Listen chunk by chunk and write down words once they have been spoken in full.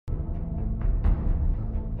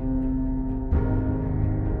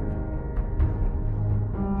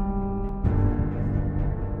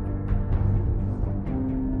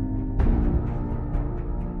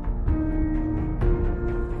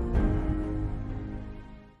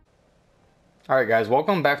Alright guys,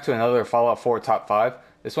 welcome back to another Fallout 4 Top 5.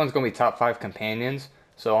 This one's going to be Top 5 Companions.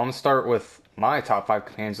 So I'm going to start with my Top 5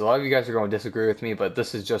 Companions. A lot of you guys are going to disagree with me, but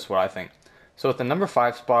this is just what I think. So at the number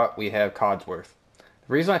 5 spot, we have Codsworth.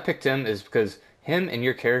 The reason I picked him is because him and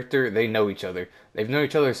your character, they know each other. They've known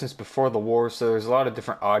each other since before the war, so there's a lot of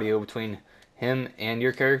different audio between him and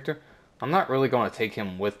your character. I'm not really going to take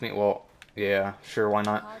him with me. Well, yeah, sure, why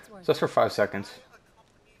not? Just for 5 seconds.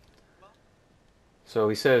 So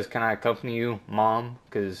he says, "Can I accompany you, Mom?"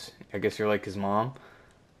 Because I guess you're like his mom.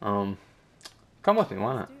 Come with me,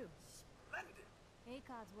 why not? Hey,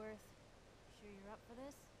 Codsworth. Sure you're up for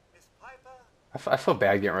this? Miss Piper? I feel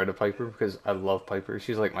bad getting rid of Piper because I love Piper.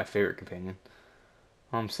 She's like my favorite companion.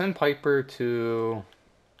 Send Piper to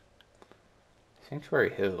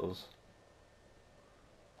Sanctuary Hills.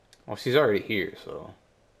 Well, she's already here, so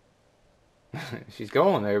she's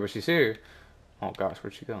going there, but she's here. Oh gosh,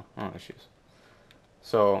 where'd she go? Oh, there she is.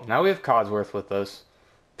 So now we have Codsworth with us.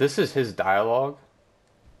 This is his dialogue.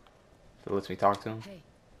 If it lets me talk to him. Hey,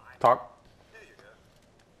 Talk. Here you go.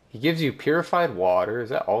 He gives you purified water. Is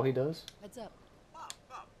that all he does? heads up. Mom,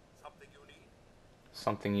 something you need?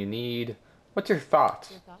 Something you need. What's your thoughts?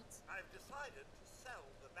 Your thoughts? I've decided to sell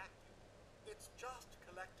the vacuum. It's just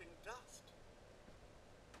collecting dust.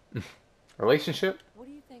 Relationship? What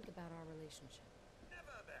do you think about our relationship?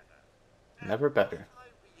 Never better. Never better. I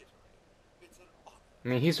reiterate, it's an honor. I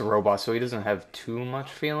mean, he's a robot, so he doesn't have too much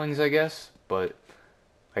feelings, I guess. But,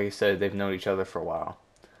 like I said, they've known each other for a while.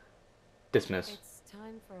 Dismiss. It's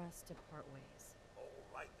time for us to part ways. All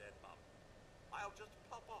right then, Mum. I'll just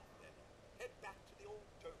pop off then. Head back to the old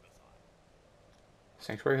domicile.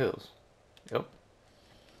 Sanctuary Hills. Yep.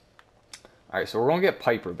 Alright, so we're going to get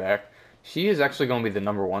Piper back. She is actually going to be the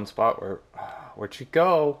number 1 spot. Where'd she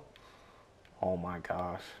go? Oh my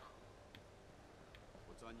gosh.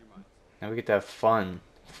 What's on your mind? Now we get to have fun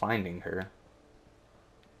finding her.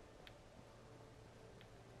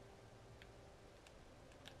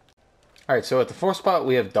 Alright, so at the 4th spot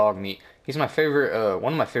we have Dogmeat. He's my favorite,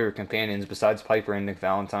 one of my favorite companions besides Piper and Nick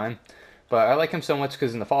Valentine. But I like him so much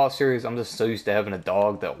because in the Fallout series I'm just so used to having a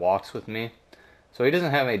dog that walks with me. So he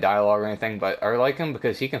doesn't have any dialogue or anything, but I like him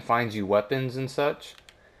because he can find you weapons and such.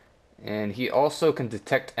 And he also can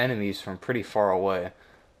detect enemies from pretty far away.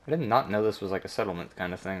 I did not know this was like a settlement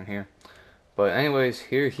kind of thing here. But anyways,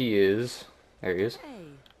 here he is. There he is.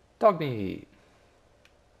 Hey, Dogmeat.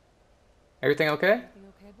 Everything okay? everything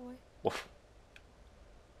okay, boy? Woof.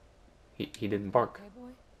 He didn't bark. Okay,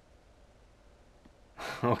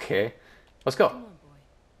 boy? Okay. Let's go. Come on, boy.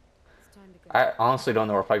 It's time to go. I honestly don't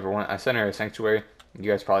know where Piper went. I sent her a sanctuary. You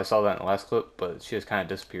guys probably saw that in the last clip, but she just kind of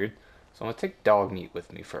disappeared. So I'm going to take Dogmeat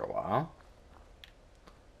with me for a while.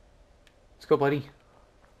 Let's go, buddy.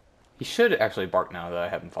 He should actually bark now that I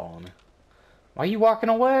have him following me. Why are you walking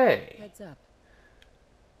away? Heads up.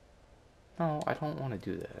 No, I don't want to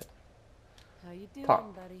do that. How you doing,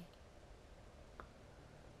 Talk. buddy? Hey,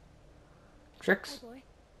 Tricks? boy.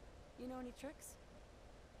 You know any tricks?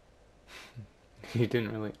 You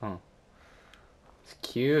didn't really... Oh. It's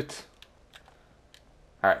cute.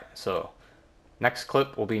 Alright, so... Next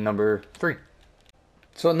clip will be number 3.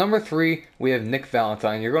 So at number 3, we have Nick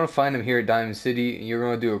Valentine. You're going to find him here at Diamond City. And you're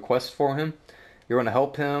going to do a quest for him. You're going to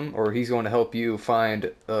help him, or he's going to help you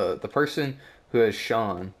find the person who has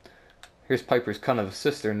Sean. Here's Piper's kind of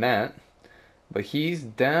sister, Nat. But he's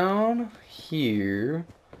down here.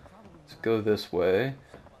 Let's go this way.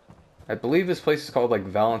 I believe this place is called like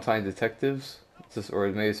Valentine Detectives. Or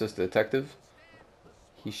maybe it's just a detective.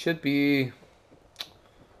 He should be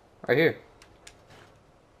right here.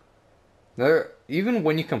 There, even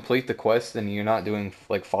when you complete the quest and you're not doing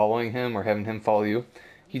like following him or having him follow you,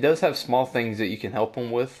 he does have small things that you can help him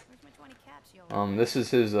with. Where's my 20 caps, This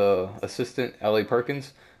is his assistant, Ellie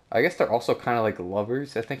Perkins. I guess they're also kind of like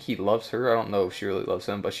lovers. I think he loves her. I don't know if she really loves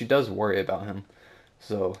him, but she does worry about him.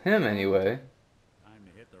 So him anyway. Time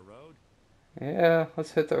to hit the road? Yeah,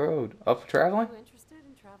 let's hit the road. Up for traveling? You interested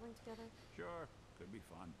in traveling together? Sure, could be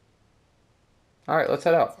fun. All right, let's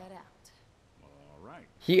head out. Let's head out. All right,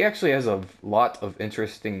 He actually has a lot of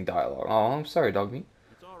interesting dialogue. Oh, I'm sorry, Dogmeat.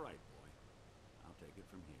 it's all right, boy. I'll take it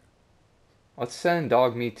from here. Let's send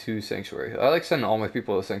Dogmeat to Sanctuary Hills. I like sending all my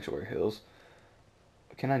people to Sanctuary Hills.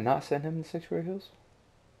 Can I not send him to Sanctuary Hills?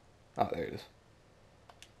 Oh, there it is.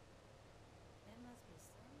 There must be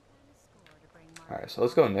some kind of score to bring Mark Alright, so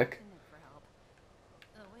let's go, Nick. to Nick for help.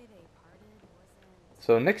 The way they parted wasn't...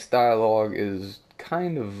 So Nick's dialogue is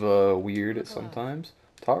kind of weird at sometimes.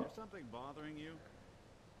 Talk. Is something bothering you?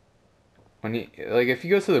 When he like if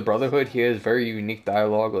you go to the Brotherhood, he has very unique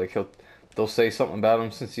dialogue. Like they'll say something about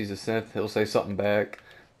him since he's a synth. He'll say something back.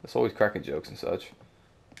 It's always cracking jokes and such.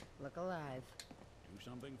 Look alive. Do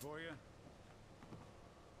something for you?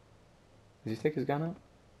 Does he take his gun out?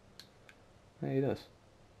 Yeah, he does.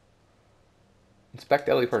 Inspect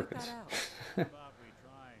Ellie Check Perkins. that out. How about we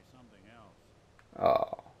try something else?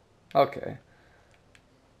 Oh, okay.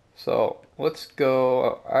 So let's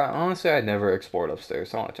go. Honestly, I never explored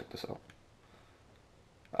upstairs. So I want to check this out.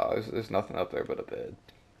 Oh, there's nothing up there but a bed.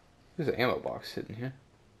 There's an ammo box hidden here.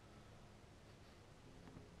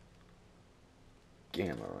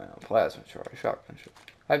 Gamma round, plasma charge, shotgun shot.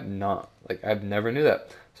 I've never knew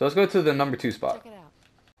that. So let's go to the number 2 spot. Check it out.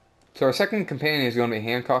 So our second companion is going to be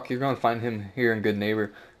Hancock. You're going to find him here in Good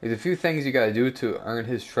Neighbor. There's a few things you got to do to earn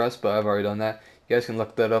his trust, but I've already done that. You guys can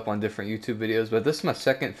look that up on different YouTube videos. But this is my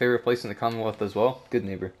second favorite place in the Commonwealth as well, Good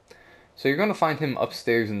Neighbor. So you're going to find him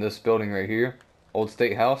upstairs in this building right here, Old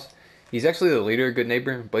State House. He's actually the leader of Good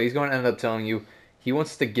Neighbor, but he's going to end up telling you he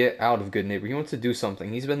wants to get out of Good Neighbor. He wants to do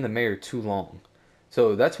something. He's been the mayor too long.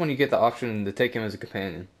 So that's when you get the option to take him as a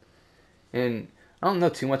companion. And I don't know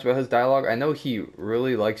too much about his dialogue. I know he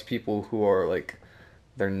really likes people who are like,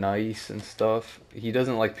 they're nice and stuff. He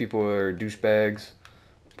doesn't like people who are douchebags,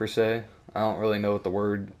 per se. I don't really know what the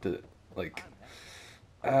word,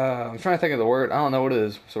 I'm trying to think of the word. I don't know what it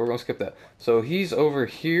is, so we're going to skip that. So he's over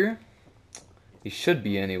here. He should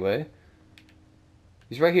be anyway.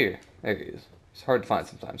 He's right here. There he is. It's hard to find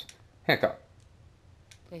sometimes. Hancock.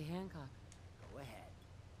 Hey, Hancock. Go ahead.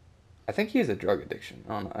 I think he has a drug addiction.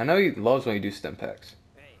 I don't know. I know he loves when you do stim packs.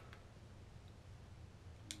 Hey.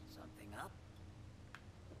 Something up?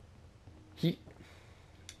 He...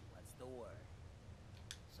 What's the word?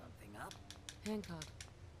 Something up? Hancock.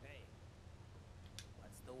 Hey.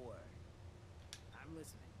 What's the word? I'm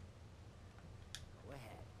listening. Go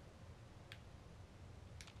ahead.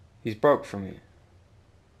 He's broke for me.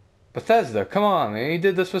 Bethesda, come on, man. He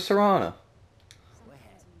did this with Serana.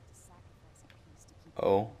 Sometimes you need to sacrifice a piece to keep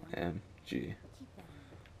OMG. keep that in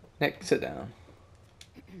mind. Nick, sit down.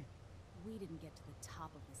 We didn't get to the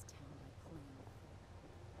top of this town by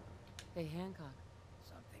playing. Hey, Hancock.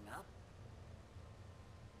 Something up?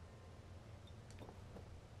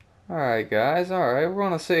 Alright, guys. Alright, we're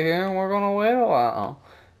going to sit here and we're going to wait a while.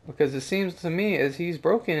 Because it seems to me as he's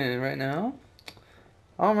broken in right now.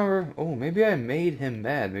 I don't remember. Oh, maybe I made him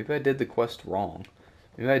mad. Maybe I did the quest wrong.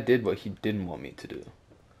 Maybe I did what he didn't want me to do.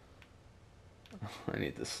 I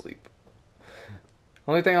need to sleep.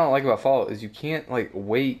 Only thing I don't like about Fallout is you can't, like,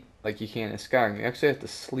 wait like you can in Skyrim. You actually have to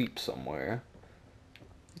sleep somewhere.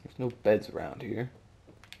 There's no beds around here.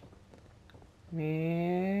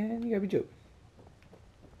 Man, you gotta be joking.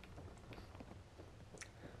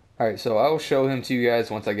 Alright, so I will show him to you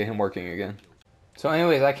guys once I get him working again. So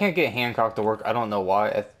anyways, I can't get Hancock to work. I don't know why.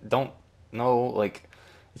 I don't know, like,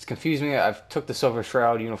 it's confused me. I've took the Silver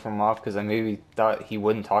Shroud uniform off because I maybe thought he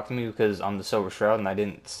wouldn't talk to me because I'm the Silver Shroud and I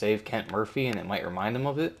didn't save Kent Murphy and it might remind him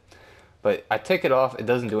of it. But I take it off, it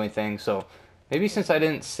doesn't do anything, so maybe since I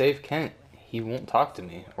didn't save Kent, he won't talk to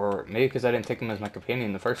me. Or maybe because I didn't take him as my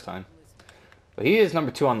companion the first time. But he is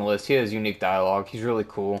number 2 on the list. He has unique dialogue. He's really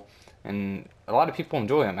cool. And a lot of people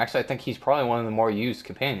enjoy him. Actually, I think he's probably one of the more used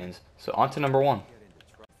companions. So on to number 1.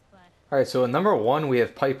 But Alright, so at number 1 we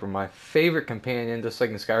have Piper, my favorite companion. Just like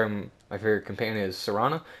in Skyrim, my favorite companion is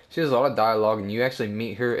Serana. She has a lot of dialogue, and you actually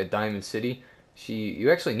meet her at Diamond City.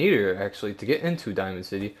 You actually need her, actually, to get into Diamond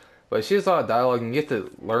City. But she has a lot of dialogue, and you get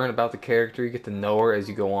to learn about the character, you get to know her as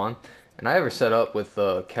you go on. And I have her set up with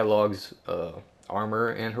Kellogg's armor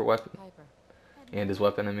and her weapon. Piper. And his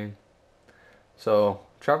weapon, I mean. So,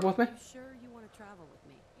 travel with me? You sure you want to travel with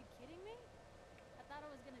me? you kidding me? I thought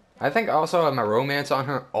I was gonna die. I think I also have my romance on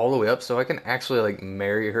her all the way up, so I can actually, like,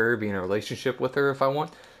 marry her, be in a relationship with her if I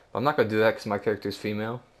want. But I'm not going to do that because my character's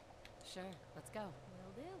female. Sure. Let's go.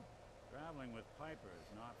 Will do. Traveling with Piper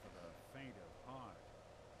is not for the faint of heart.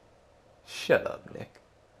 Shut up, Nick.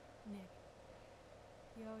 Nick,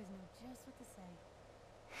 you always know just what to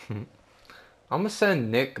say. I'm going to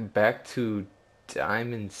send Nick back to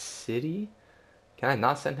Diamond City. Can I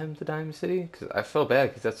not send him to Diamond City? Because I feel bad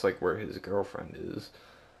because that's, like, where his girlfriend is.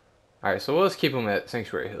 Alright, so let's keep him at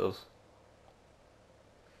Sanctuary Hills.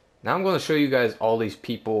 Now I'm going to show you guys all these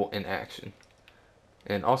people in action.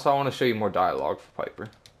 And also I want to show you more dialogue for Piper.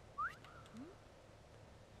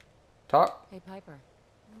 Talk. Hey, Piper.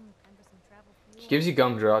 Time for some travel fuel. She gives you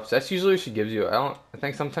gumdrops. That's usually what she gives you. I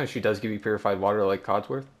think sometimes she does give you purified water like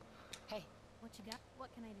Codsworth. Hey, What you got?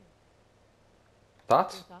 What can I do?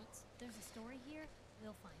 Thoughts? your thoughts? There's a story here.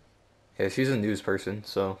 We'll find it. Yeah, she's a news person,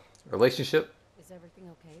 so relationship. Is everything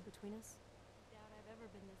okay between us? Doubt I've ever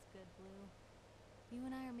been this good, Blue. You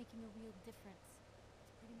and I are making a real difference.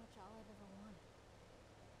 It's pretty much all I've ever wanted.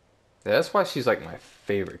 Yeah, that's why she's like my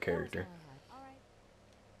favorite That was character. all I had. All right.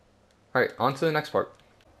 Alright, on to the next part.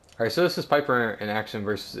 Alright, so this is Piper in action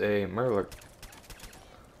versus a Mirelurk.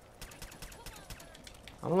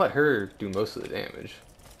 I'm gonna let her do most of the damage.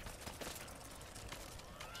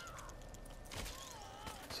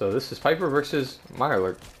 So this is Piper versus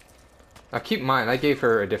Mirelurk. Now keep in mind, I gave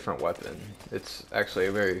her a different weapon. It's actually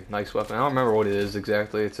a very nice weapon. I don't remember what it is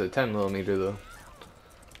exactly. It's a 10mm though.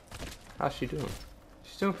 How's she doing?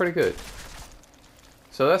 She's doing pretty good.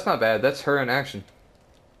 So that's not bad. That's her in action.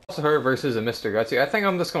 Also her versus a Mr. Gutsy. I think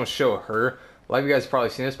I'm just going to show her. A lot of you guys have probably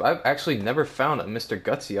seen this, but I've actually never found a Mr.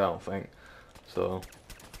 Gutsy, I don't think. So.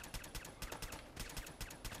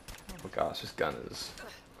 Oh my gosh, this gun is...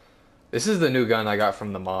 This is the new gun I got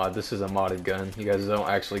from the mod. This is a modded gun. You guys don't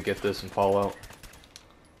actually get this in Fallout.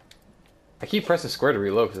 I keep pressing square to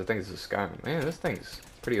reload because I think it's a Skyrim. Man, this thing's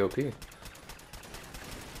pretty OP.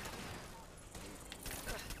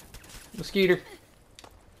 Mosquito.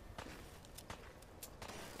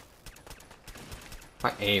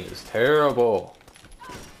 My aim is terrible.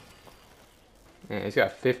 Man, he's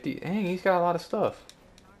got 50. Dang, he's got a lot of stuff.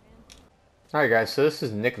 Alright guys, so this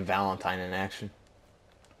is Nick Valentine in action.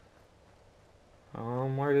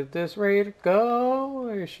 Where did this raider go?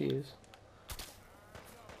 There she is.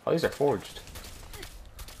 Oh, these are forged.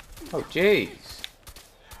 Oh, jeez.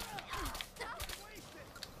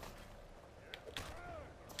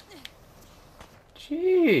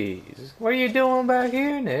 Jeez. What are you doing back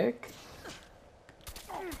here, Nick?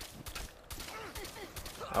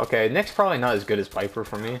 Okay, Nick's probably not as good as Piper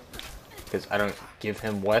for me. Because I don't give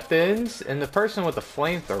him weapons. And the person with the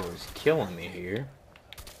flamethrower is killing me here.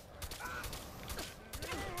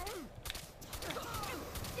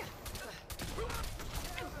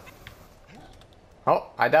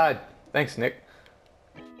 Oh, I died. Thanks, Nick.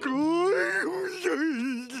 Alright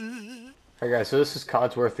guys, so this is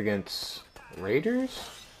Codsworth against Raiders?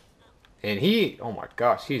 And he, oh my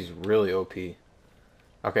gosh, he's really OP.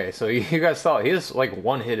 Okay, so you guys saw it. He just like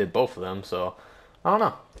one-hitted both of them, so I don't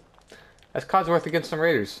know. That's Codsworth against some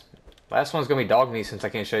Raiders. Last one's gonna be dog meat since I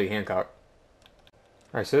can't show you Hancock.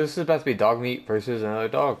 Alright, so this is about to be dog meat versus another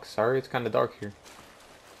dog. Sorry, it's kind of dark here.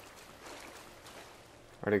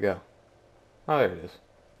 Where'd it go? Oh, there it is.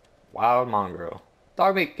 Wild mongrel.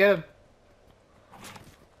 Dog meat, get him!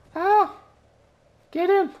 Ah! Get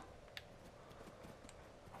him!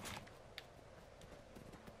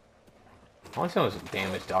 I want to see how much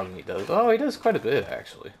damage dog meat does. Oh, he does quite a bit,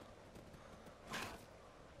 actually.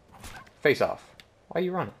 Face off. Why are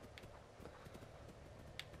you running?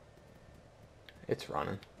 It's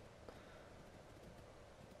running.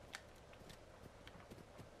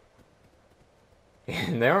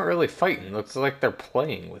 And they aren't really fighting. Looks like they're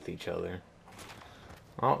playing with each other.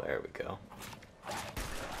 Oh, there we go.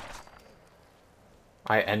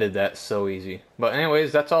 I ended that so easy. But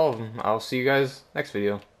anyways, that's all of them. I'll see you guys next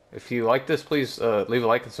video. If you like this, please leave a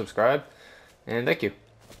like and subscribe. And thank you.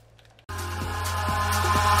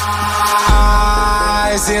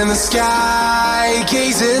 Eyes in the sky,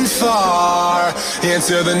 gazing far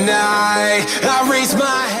into the night. I raise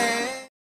my hand.